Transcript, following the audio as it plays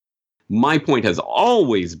My point has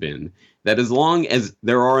always been that as long as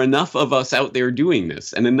there are enough of us out there doing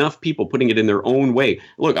this and enough people putting it in their own way,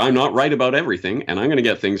 look, I'm not right about everything, and I'm going to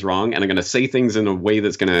get things wrong, and I'm going to say things in a way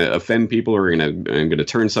that's going to offend people, or I'm going to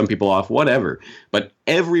turn some people off, whatever. But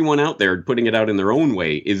everyone out there putting it out in their own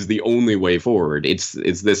way is the only way forward. It's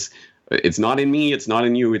this. It's not in me, it's not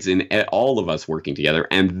in you, it's in all of us working together.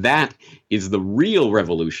 And that is the real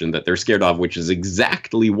revolution that they're scared of, which is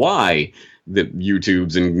exactly why the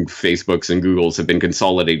YouTubes and Facebooks and Googles have been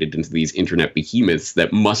consolidated into these internet behemoths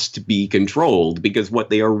that must be controlled, because what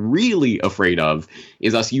they are really afraid of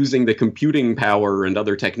is us using the computing power and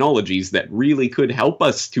other technologies that really could help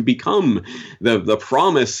us to become the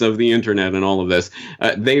promise of the internet and all of this.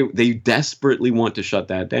 They desperately want to shut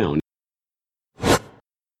that down.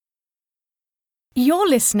 You're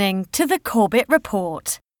listening to the Corbett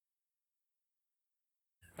Report.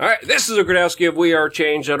 All right, this is Gradowski of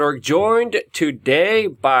WeAreChange.org, joined today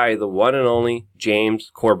by the one and only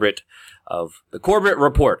James Corbett of the Corbett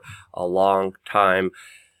Report, a long-time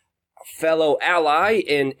fellow ally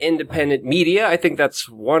in independent media. I think that's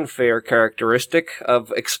one fair characteristic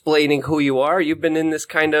of explaining who you are. You've been in this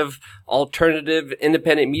kind of alternative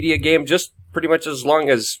independent media game just pretty much as long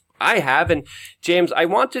as I have. And James, I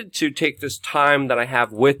wanted to take this time that I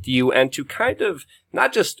have with you and to kind of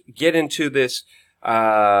not just get into this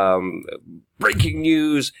breaking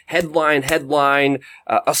news, headline,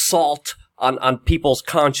 assault on people's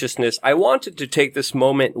consciousness. I wanted to take this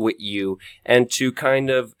moment with you and to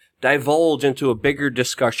kind of divulge into a bigger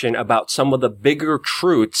discussion about some of the bigger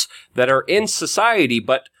truths that are in society,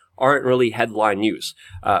 but aren't really headline news.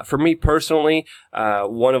 For me personally,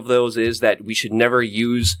 one of those is that we should never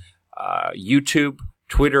use YouTube,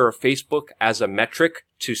 Twitter, or Facebook as a metric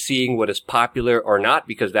to seeing what is popular or not,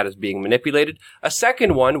 because that is being manipulated. A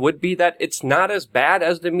second one would be that it's not as bad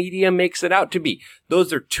as the media makes it out to be.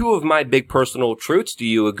 Those are two of my big personal truths. Do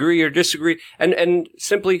you agree or disagree? And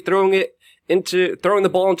simply throwing the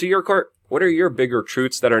ball into your court, what are your bigger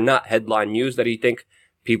truths that are not headline news that you think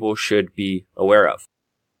people should be aware of?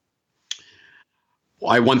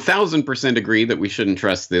 I 1000% agree that we shouldn't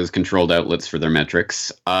trust those controlled outlets for their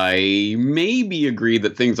metrics. I maybe agree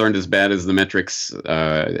that things aren't as bad as the metrics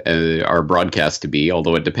are broadcast to be,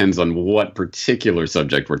 although it depends on what particular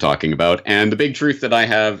subject we're talking about. And the big truth that I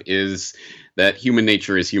have is that human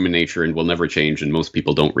nature is human nature and will never change, and most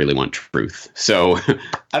people don't really want truth. So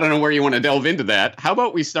I don't know where you want to delve into that. How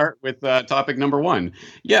about we start with topic number one?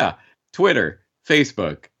 Yeah, Twitter,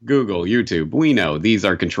 Facebook, Google, YouTube, we know these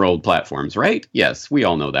are controlled platforms, right? Yes, we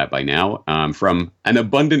all know that by now, from an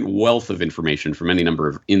abundant wealth of information from any number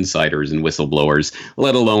of insiders and whistleblowers,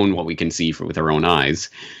 let alone what we can see with our own eyes.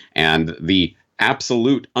 And the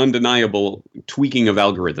absolute undeniable tweaking of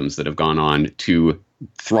algorithms that have gone on to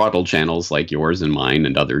throttle channels like yours and mine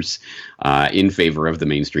and others in favor of the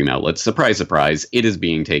mainstream outlets. Surprise, surprise, it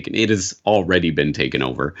has already been taken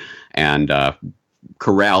over and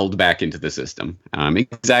corralled back into the system,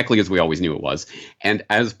 exactly as we always knew it was. And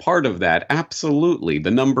as part of that, absolutely,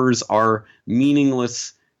 the numbers are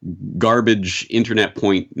meaningless, garbage, internet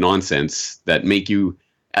point nonsense that make you,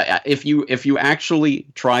 if you actually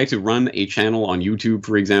try to run a channel on YouTube,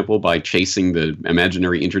 for example, by chasing the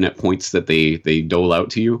imaginary internet points that they dole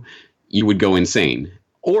out to you, you would go insane.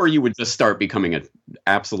 Or you would just start becoming an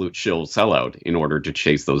absolute shill sellout in order to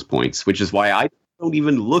chase those points, which is why I don't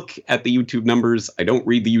even look at the YouTube numbers. I don't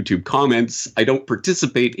read the YouTube comments. I don't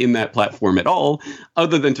participate in that platform at all,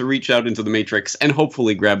 other than to reach out into the matrix and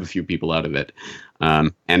hopefully grab a few people out of it.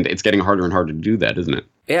 And it's getting harder and harder to do that, isn't it?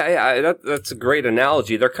 Yeah, that's a great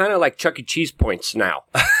analogy. They're kind of like Chuck E. Cheese points now.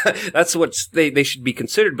 That's what they should be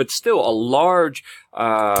considered, but still a large,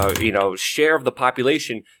 share of the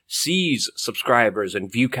population sees subscribers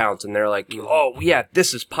and view counts, and they're like, oh yeah,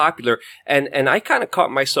 this is popular. And I kind of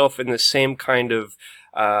caught myself in the same kind of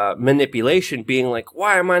manipulation, being like,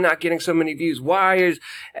 why am I not getting so many views?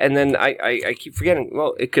 And then I keep forgetting,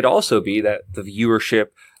 well, it could also be that the viewership,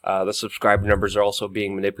 the subscriber numbers are also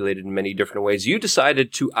being manipulated in many different ways. You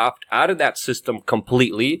decided to opt out of that system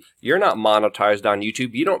completely. You're not monetized on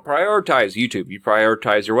YouTube. You don't prioritize YouTube. You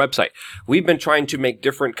prioritize your website. We've been trying to make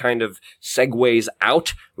different kind of segues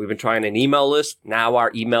out. We've been trying an email list. Now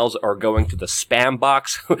our emails are going to the spam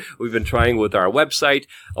box. We've been trying with our website.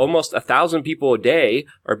 Almost 1,000 people a day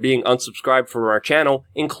are being unsubscribed from our channel,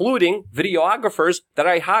 including videographers that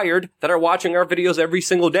I hired that are watching our videos every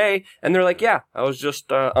single day. And they're like, yeah, I was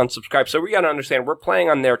just unsubscribe. So we got to understand we're playing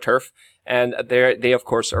on their turf, and they of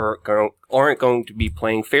course aren't going to be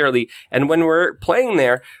playing fairly. And when we're playing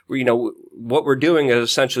there, what we're doing is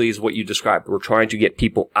essentially what you described. We're trying to get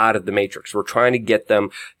people out of the matrix. We're trying to get them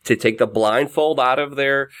to take the blindfold out of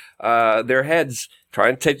their heads,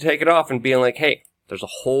 trying to take it off and being like, hey, there's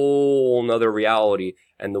a whole nother reality.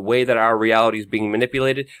 And the way that our reality is being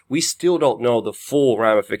manipulated, we still don't know the full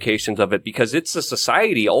ramifications of it, because it's a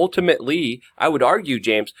society. Ultimately, I would argue,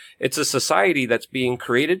 James, it's a society that's being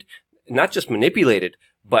created, not just manipulated,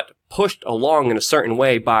 but pushed along in a certain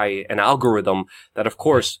way by an algorithm that, of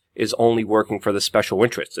course, is only working for the special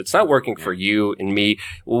interests. It's not working for you and me.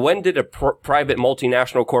 When did a private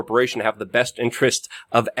multinational corporation have the best interest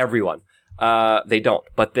of everyone? They don't,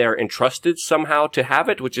 but they're entrusted somehow to have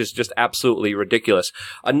it, which is just absolutely ridiculous.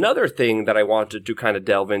 Another thing that I wanted to kind of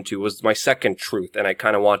delve into was my second truth, and I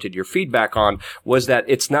kind of wanted your feedback on, was that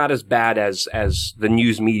it's not as bad as the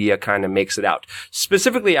news media kind of makes it out.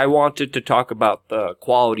 Specifically, I wanted to talk about the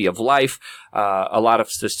quality of life, a lot of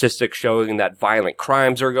statistics showing that violent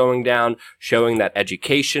crimes are going down, showing that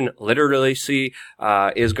education literacy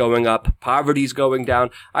is going up, poverty is going down.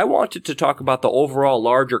 I wanted to talk about the overall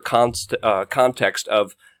larger context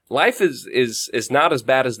of life is not as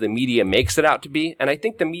bad as the media makes it out to be. And I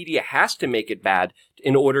think the media has to make it bad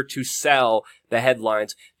in order to sell the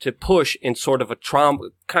headlines, to push in sort of a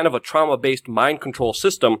trauma-based mind control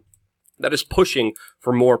system that is pushing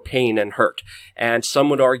for more pain and hurt. And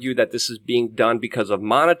some would argue that this is being done because of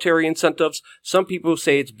monetary incentives. Some people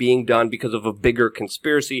say it's being done because of a bigger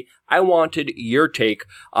conspiracy. I wanted your take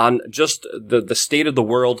on just the state of the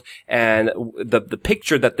world and the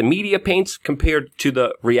picture that the media paints compared to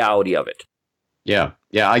the reality of it. Yeah,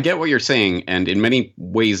 I get what you're saying, and in many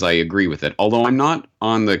ways I agree with it. Although I'm not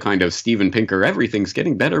on the kind of Steven Pinker, everything's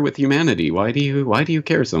getting better with humanity, why do you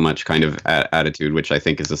care so much kind of attitude, which I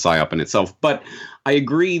think is a psyop in itself. But I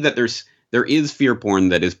agree that there is fear porn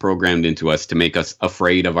that is programmed into us to make us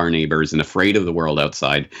afraid of our neighbors and afraid of the world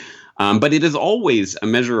outside. But it is always a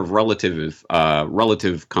measure of relative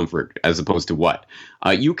comfort as opposed to what?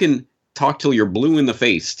 You can talk till you're blue in the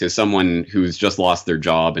face to someone who's just lost their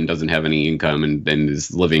job and doesn't have any income and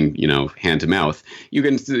is living, hand to mouth.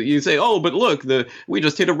 You say, oh, but look, we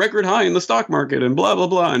just hit a record high in the stock market and blah, blah,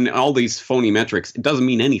 blah, and all these phony metrics. It doesn't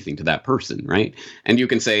mean anything to that person, right? And you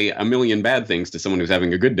can say a million bad things to someone who's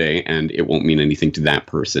having a good day, and it won't mean anything to that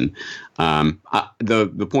person.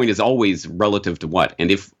 The point is always relative to what?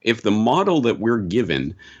 And if the model that we're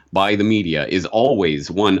given by the media is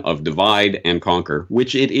always one of divide and conquer,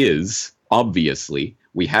 which it is, obviously,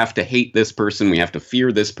 we have to hate this person, we have to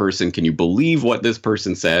fear this person. Can you believe what this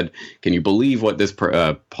person said? Can you believe what this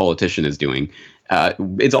politician is doing?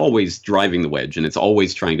 It's always driving the wedge, and it's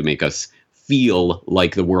always trying to make us feel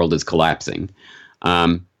like the world is collapsing.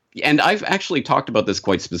 And I've actually talked about this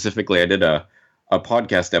quite specifically. I did a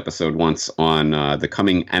podcast episode once on the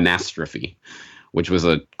coming anastrophe, which was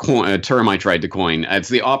a term I tried to coin. It's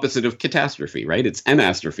the opposite of catastrophe, right? It's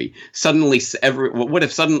anastrophe. Suddenly, what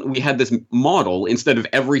if suddenly we had this model, instead of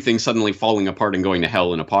everything suddenly falling apart and going to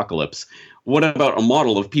hell in apocalypse? What about a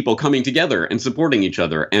model of people coming together and supporting each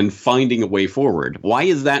other and finding a way forward? Why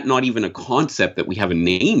is that not even a concept that we have a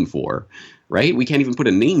name for, right? We can't even put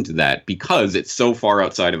a name to that because it's so far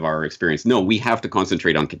outside of our experience. No, we have to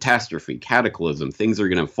concentrate on catastrophe, cataclysm. Things are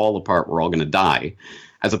going to fall apart. We're all going to die.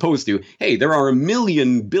 As opposed to, hey, there are a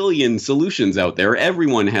million billion solutions out there.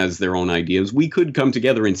 Everyone has their own ideas. We could come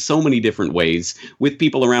together in so many different ways with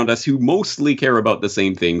people around us who mostly care about the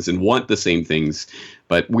same things and want the same things,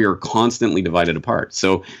 but we are constantly divided apart.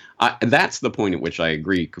 So that's the point at which I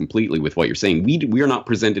agree completely with what you're saying. We are not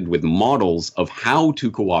presented with models of how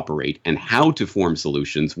to cooperate and how to form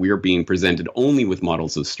solutions. We are being presented only with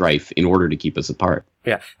models of strife in order to keep us apart.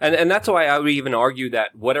 Yeah, and that's why I would even argue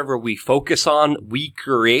that whatever we focus on, we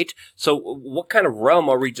create. So what kind of realm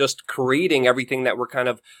are we just creating everything that we're kind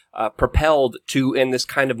of propelled to in this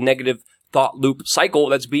kind of negative thought loop cycle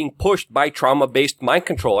that's being pushed by trauma-based mind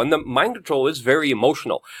control? And the mind control is very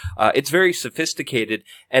emotional. It's very sophisticated,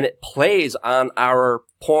 and it plays on our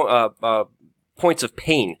points of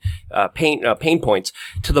pain points,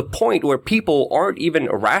 to the point where people aren't even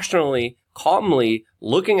rationally, calmly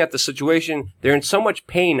looking at the situation. They're in so much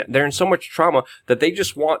pain, they're in so much trauma that they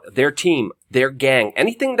just want their team, their gang,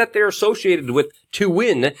 anything that they're associated with to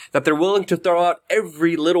win, that they're willing to throw out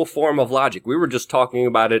every little form of logic. We were just talking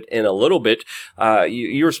about it in a little bit.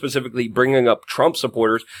 You were specifically bringing up Trump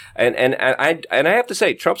supporters, and I have to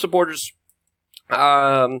say, Trump supporters,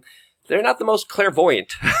 they're not the most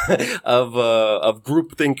clairvoyant of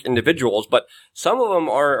groupthink individuals, but some of them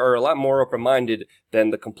are a lot more open-minded than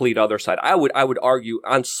the complete other side. I would argue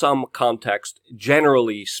on some context,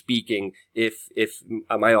 generally speaking, if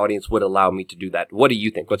my audience would allow me to do that. What do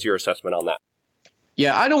you think? What's your assessment on that?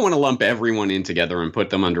 Yeah, I don't want to lump everyone in together and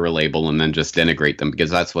put them under a label and then just denigrate them, because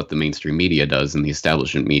that's what the mainstream media does, and the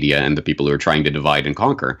establishment media and the people who are trying to divide and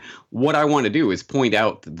conquer. What I want to do is point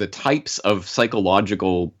out the types of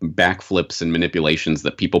psychological backflips and manipulations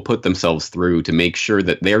that people put themselves through to make sure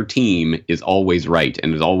that their team is always right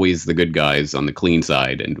and is always the good guys on the clean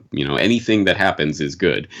side, and anything that happens is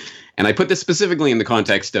good. And I put this specifically in the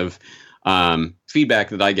context of feedback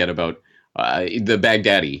that I get about the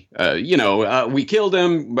Baghdadi. We killed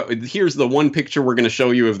him, but here's the one picture we're going to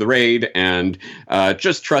show you of the raid, and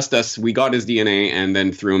just trust us. We got his DNA and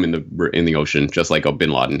then threw him in the ocean, just like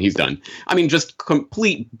Bin Laden. He's done. I mean, just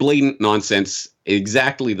complete blatant nonsense,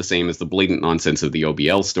 exactly the same as the blatant nonsense of the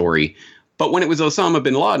OBL story. But when it was Osama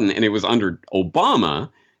bin Laden and it was under Obama,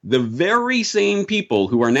 the very same people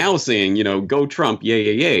who are now saying, go Trump, yay,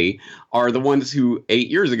 yay, yay, are the ones who 8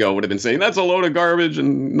 years ago would have been saying that's a load of garbage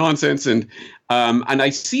and nonsense. And I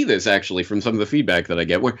see this actually from some of the feedback that I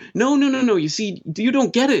get where, no. You see, you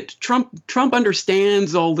don't get it. Trump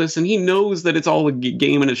understands all this and he knows that it's all a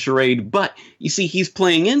game and a charade. But you see, he's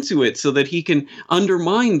playing into it so that he can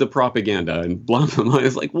undermine the propaganda and blah, blah, blah.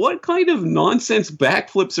 It's like, what kind of nonsense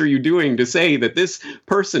backflips are you doing to say that this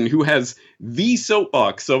person who has the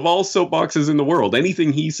soapbox of all soapboxes in the world,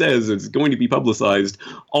 anything he says is going to be publicized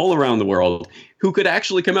all around the world, who could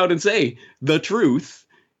actually come out and say the truth?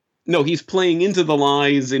 No, he's playing into the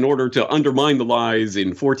lies in order to undermine the lies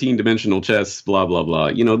in 14-dimensional chess, blah, blah,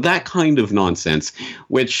 blah. That kind of nonsense,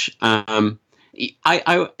 which I'd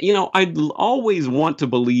always want to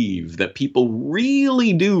believe that people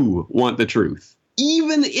really do want the truth,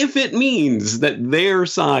 even if it means that their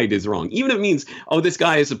side is wrong, even if it means, this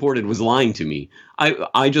guy I supported was lying to me.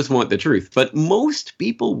 I just want the truth. But most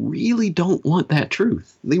people really don't want that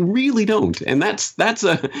truth. They really don't. And that's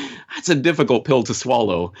a difficult pill to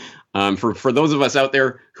swallow for those of us out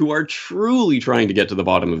there who are truly trying to get to the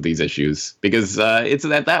bottom of these issues. Because it's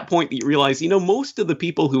at that point that you realize, most of the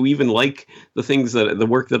people who even like the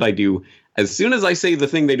work that I do, as soon as I say the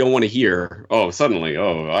thing they don't want to hear, suddenly,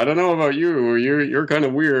 I don't know about you. You're kind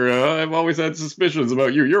of weird. I've always had suspicions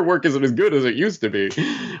about you. Your work isn't as good as it used to be,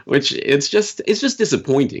 which it's just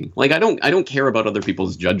disappointing. Like, I don't care about other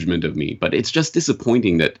people's judgment of me, but it's just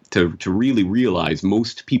disappointing that to really realize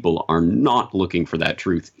most people are not looking for that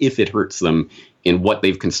truth if it hurts them in what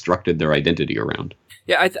they've constructed their identity around.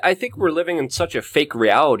 Yeah, I think we're living in such a fake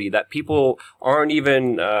reality that people aren't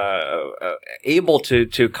even able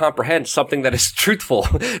to comprehend something that is truthful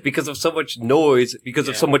because of so much noise, because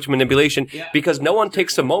of so much manipulation, because no one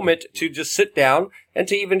takes a moment to just sit down and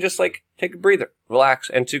to even just take a breather, relax,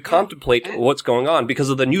 and to contemplate what's going on because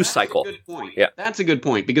of the news cycle. That's a good point. Yeah, that's a good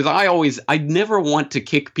point, because I never want to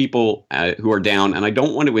kick people who are down, and I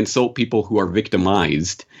don't want to insult people who are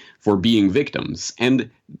victimized for being victims.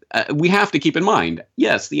 And we have to keep in mind,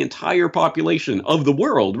 yes, the entire population of the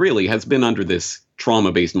world really has been under this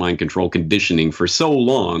trauma-based mind control conditioning for so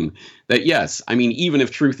long that, yes, I mean, even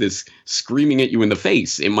if truth is screaming at you in the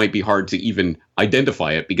face, it might be hard to even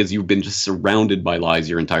identify it because you've been just surrounded by lies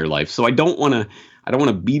your entire life. So I don't want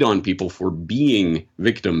to beat on people for being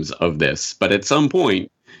victims of this. But at some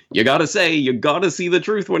point, you gotta see the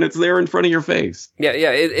truth when it's there in front of your face. Yeah.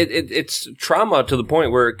 It's trauma to the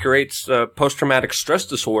point where it creates post-traumatic stress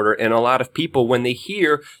disorder in a lot of people when they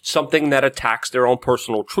hear something that attacks their own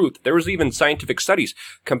personal truth. There was even scientific studies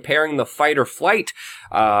comparing the fight or flight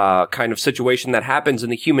kind of situation that happens in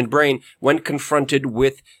the human brain when confronted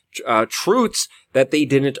with truths that they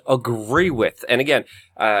didn't agree with. And again,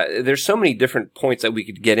 there's so many different points that we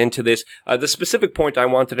could get into this. The specific point I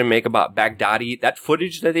wanted to make about Baghdadi, that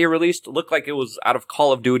footage that they released looked like it was out of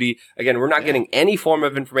Call of Duty. Again, we're not getting any form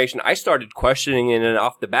of information. I started questioning it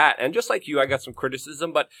off the bat, and just like you, I got some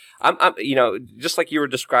criticism, but I'm just like you were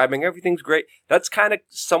describing, everything's great. That's kind of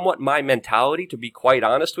somewhat my mentality, to be quite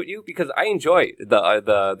honest with you, because I enjoy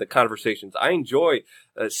the conversations. I enjoy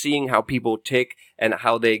seeing how people tick and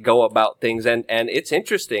how they go about things. And it's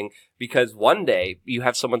interesting because one day you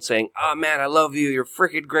have someone saying, "Oh man, I love you. You're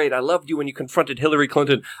freaking great. I loved you when you confronted Hillary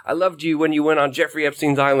Clinton. I loved you when you went on Jeffrey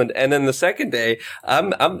Epstein's island." And then the second day, I'm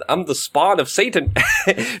the spawn of Satan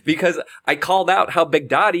because I called out how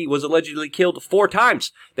Baghdadi was allegedly killed 4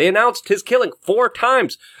 times. They announced his killing 4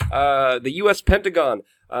 times. The U.S. Pentagon,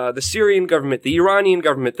 the Syrian government, the Iranian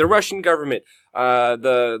government, the Russian government,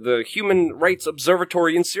 the Human Rights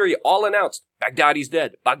Observatory in Syria all announced Baghdadi's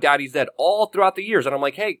dead, all throughout the years. And I'm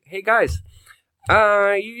like, hey guys,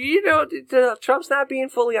 Trump's not being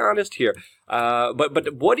fully honest here.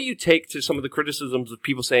 But what do you take to some of the criticisms of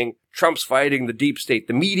people saying Trump's fighting the deep state?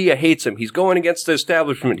 The media hates him. He's going against the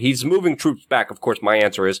establishment. He's moving troops back. Of course, my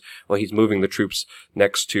answer is, well, he's moving the troops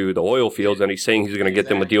next to the oil fields, and he's saying he's going to get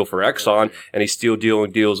them a deal for Exxon, and he's still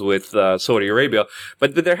doing deals with Saudi Arabia.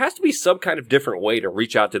 But there has to be some kind of different way to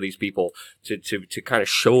reach out to these people to kind of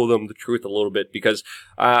show them the truth a little bit, because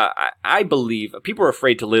I believe people are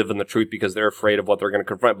afraid to live in the truth because they're afraid of what they're going to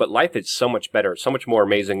confront. But life is so much better, so much more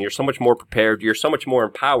amazing. You're so much more prepared. You're so much more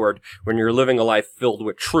empowered when you're living a life filled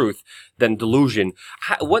with truth than delusion.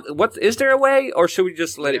 What is there a way, or should we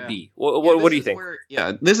just let it be? What do you think?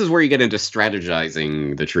 This is where you get into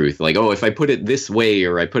strategizing the truth. Like, oh, if I put it this way,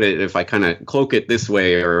 or if I kind of cloak it this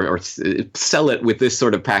way, or sell it with this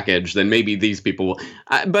sort of package, then maybe these people will.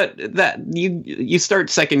 But that you start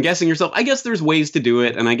second guessing yourself. I guess there's ways to do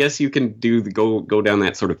it, and I guess you can go down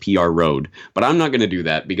that sort of PR road. But I'm not going to do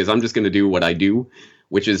that, because I'm just going to do what I do,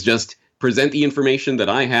 which is just present the information that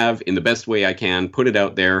I have in the best way I can, put it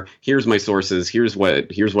out there. Here's my sources. Here's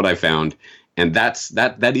what I found. And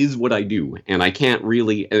that is what I do. And I can't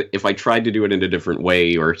really, if I tried to do it in a different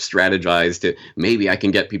way or strategize to, maybe I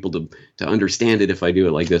can get people to understand it if I do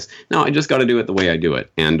it like this. No, I just got to do it the way I do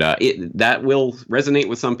it. And that will resonate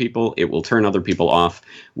with some people. It will turn other people off.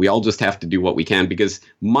 We all just have to do what we can, because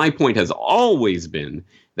my point has always been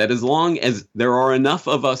that as long as there are enough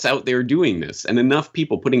of us out there doing this and enough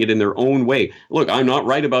people putting it in their own way, look, I'm not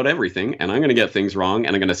right about everything, and I'm going to get things wrong,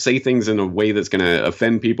 and I'm going to say things in a way that's going to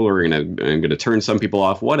offend people, or I'm going to turn some people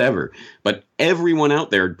off, whatever. But everyone out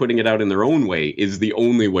there putting it out in their own way is the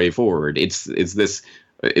only way forward. It's this.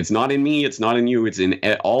 It's not in me, it's not in you, it's in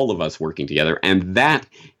all of us working together. And that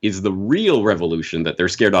is the real revolution that they're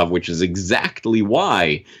scared of, which is exactly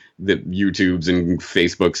why the YouTubes and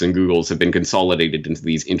Facebooks and Googles have been consolidated into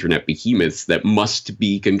these internet behemoths that must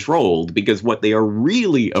be controlled, because what they are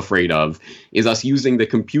really afraid of is us using the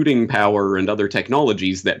computing power and other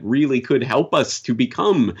technologies that really could help us to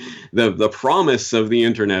become the promise of the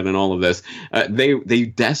internet and all of this. They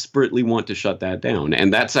desperately want to shut that down.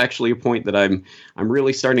 And that's actually a point that I'm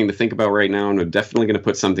really starting to think about right now, and I'm definitely going to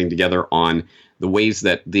put something together on the ways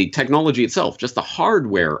that the technology itself, just the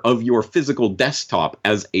hardware of your physical desktop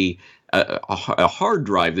as a hard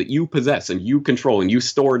drive that you possess and you control and you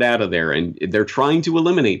store data there, and they're trying to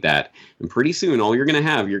eliminate that. And pretty soon, all you're going to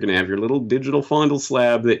have your little digital fondle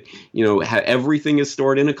slab that, everything is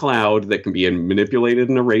stored in a cloud that can be manipulated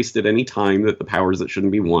and erased at any time, that the powers that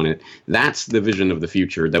shouldn't be want it. That's the vision of the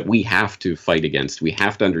future that we have to fight against. We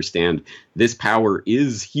have to understand this power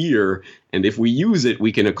is here, and if we use it,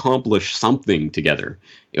 we can accomplish something together.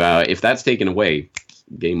 If that's taken away,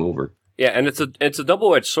 game over. Yeah, and it's a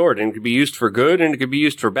double-edged sword, and it could be used for good and it could be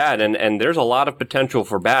used for bad, and there's a lot of potential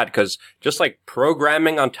for bad, because just like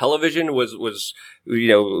programming on television was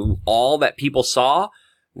all that people saw,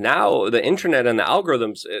 now the internet and the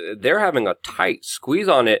algorithms, they're having a tight squeeze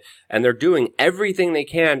on it, and they're doing everything they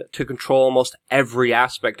can to control almost every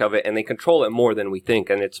aspect of it, and they control it more than we think,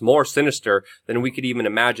 and it's more sinister than we could even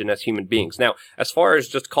imagine as human beings. Now, as far as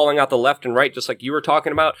just calling out the left and right, just like you were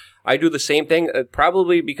talking about, I do the same thing,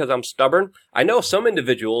 probably because I'm stubborn. I know some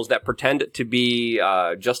individuals that pretend to be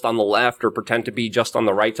just on the left or pretend to be just on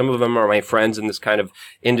the right. Some of them are my friends in this kind of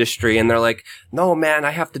industry, and they're like, no, man,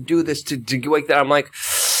 I have to do this to wake that. I'm like,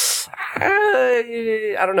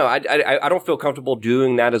 I don't know. I don't feel comfortable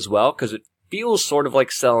doing that as well, because it feels sort of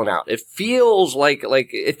like selling out. It feels like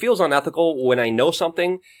it feels unethical when I know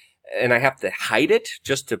something and I have to hide it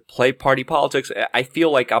just to play party politics. I feel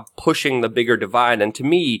like I'm pushing the bigger divide. And to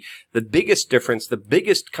me, the biggest difference, the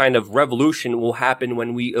biggest kind of revolution will happen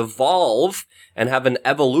when we evolve and have an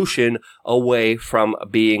evolution away from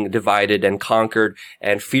being divided and conquered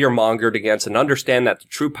and fear-mongered against, and understand that the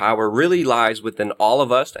true power really lies within all of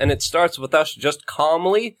us. And it starts with us just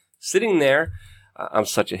calmly sitting there. I'm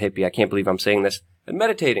such a hippie. I can't believe I'm saying this. And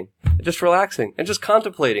meditating, and just relaxing, and just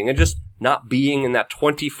contemplating, and just not being in that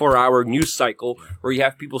 24-hour news cycle where you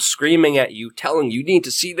have people screaming at you, telling you need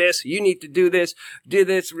to see this, you need to do this,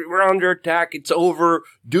 we're under attack, it's over,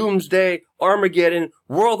 doomsday, Armageddon,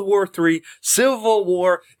 World War III, Civil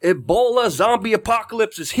War, Ebola, zombie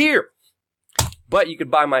apocalypse is here. But you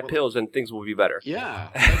could buy my pills and things will be better. Yeah,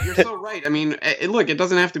 you're so right. I mean, look, it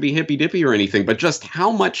doesn't have to be hippy-dippy or anything, but just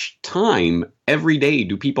how much time every day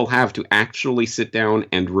do people have to actually sit down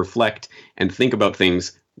and reflect and think about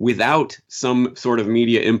things without some sort of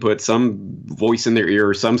media input, some voice in their ear,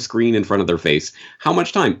 or some screen in front of their face. How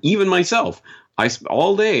much time? Even myself.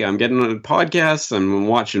 All day I'm getting on podcasts, I'm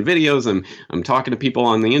watching videos, I'm talking to people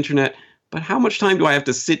on the internet. But how much time do I have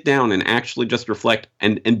to sit down and actually just reflect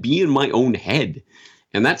and be in my own head?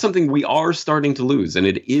 And that's something we are starting to lose. And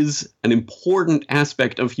it is an important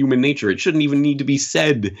aspect of human nature. It shouldn't even need to be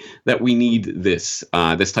said that we need this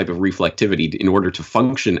type of reflectivity in order to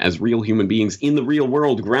function as real human beings in the real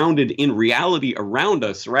world, grounded in reality around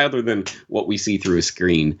us rather than what we see through a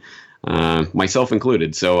screen, myself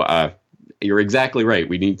included. So you're exactly right.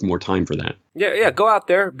 We need more time for that. Yeah, go out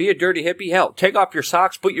there, be a dirty hippie. Hell, take off your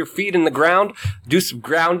socks, put your feet in the ground, do some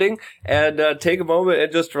grounding, and take a moment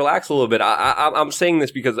and just relax a little bit. I'm saying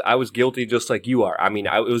this because I was guilty just like you are. I mean,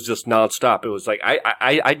 it was just nonstop. It was like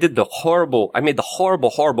I made the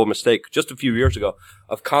horrible mistake just a few years ago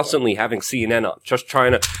of constantly having CNN on, just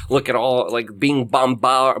trying to look at all, like being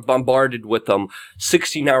bombarded with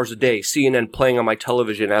 16 hours a day, CNN playing on my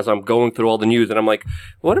television as I'm going through all the news, and I'm like,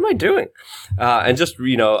 what am I doing? And just,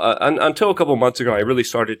 until a couple months ago, I really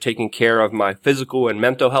started taking care of my physical and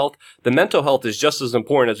mental health. The mental health is just as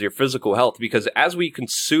important as your physical health, because as we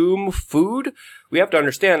consume food, we have to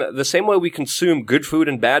understand the same way we consume good food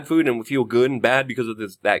and bad food, and we feel good and bad because of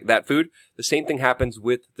that food. The same thing happens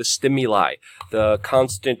with the stimuli, the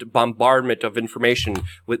constant bombardment of information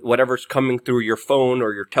with whatever's coming through your phone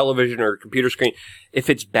or your television or your computer screen. If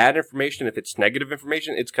it's bad information, if it's negative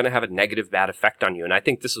information, it's going to have a negative, bad effect on you. And I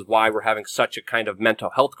think this is why we're having such a kind of mental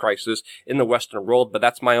health crisis in the Western world. But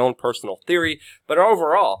that's my own personal theory. But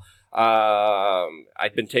overall,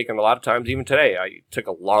 I've been taking a lot of times, even today, I took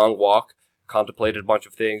a long walk, contemplated a bunch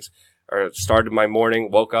of things, or started my morning,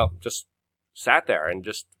 woke up, just sat there and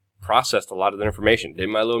just processed a lot of the information, did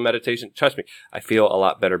my little meditation. Trust me, I feel a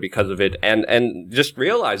lot better because of it. And just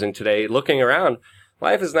realizing today, looking around,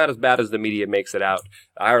 life is not as bad as the media makes it out.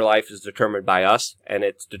 Our life is determined by us, and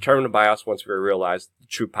it's determined by us once we realize the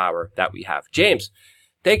true power that we have. James,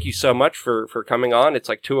 thank you so much for coming on. It's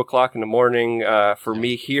like 2:00 in the morning for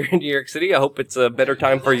me here in New York City. I hope it's a better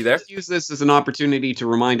time for you there. Let's use this as an opportunity to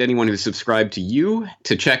remind anyone who's subscribed to you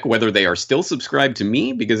to check whether they are still subscribed to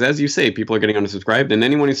me, because as you say, people are getting unsubscribed, and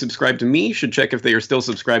anyone who's subscribed to me should check if they are still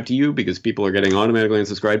subscribed to you, because people are getting automatically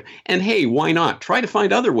unsubscribed. And hey, why not? Try to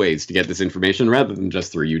find other ways to get this information rather than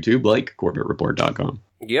just through YouTube, like CorbettReport.com.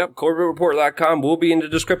 Yep, CorbettReport.com will be in the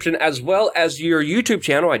description, as well as your YouTube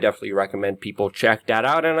channel. I definitely recommend people check that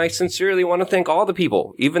out, and I sincerely want to thank all the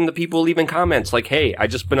people, even the people leaving comments like, hey, I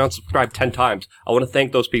just been unsubscribed 10 times. I want to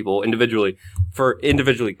thank those people individually for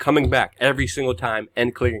individually coming back every single time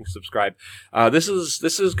and clicking subscribe. This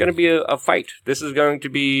is going to be a fight. This is going to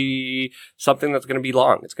be something that's going to be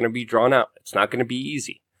long. It's going to be drawn out. It's not going to be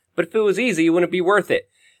easy. But if it was easy, it wouldn't be worth it.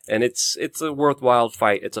 And it's a worthwhile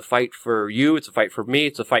fight. It's a fight for you. It's a fight for me.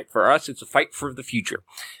 It's a fight for us. It's a fight for the future.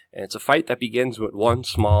 And it's a fight that begins with one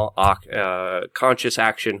small conscious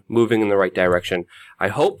action moving in the right direction. I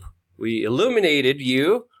hope we illuminated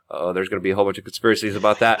you. Oh, there's going to be a whole bunch of conspiracies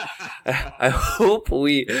about that. I hope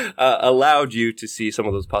we allowed you to see some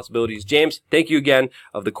of those possibilities. James, thank you again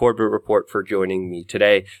of the Corbett Report for joining me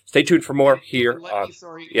today. Stay tuned for more here. I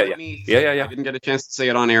didn't get a chance to say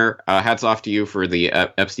it on air. Hats off to you for the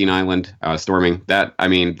Epstein Island storming.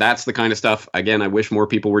 That's the kind of stuff. Again, I wish more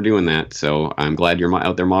people were doing that. So I'm glad you're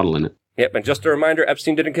out there modeling it. Yep, and just a reminder,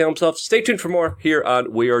 Epstein didn't kill himself. Stay tuned for more here on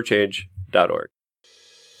wearechange.org.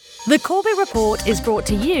 The Corbett Report is brought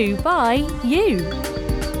to you by you.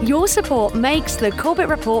 Your support makes the Corbett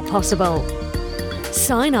Report possible.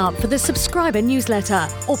 Sign up for the subscriber newsletter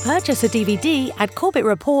or purchase a DVD at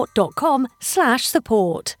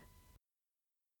corbettreport.com/support.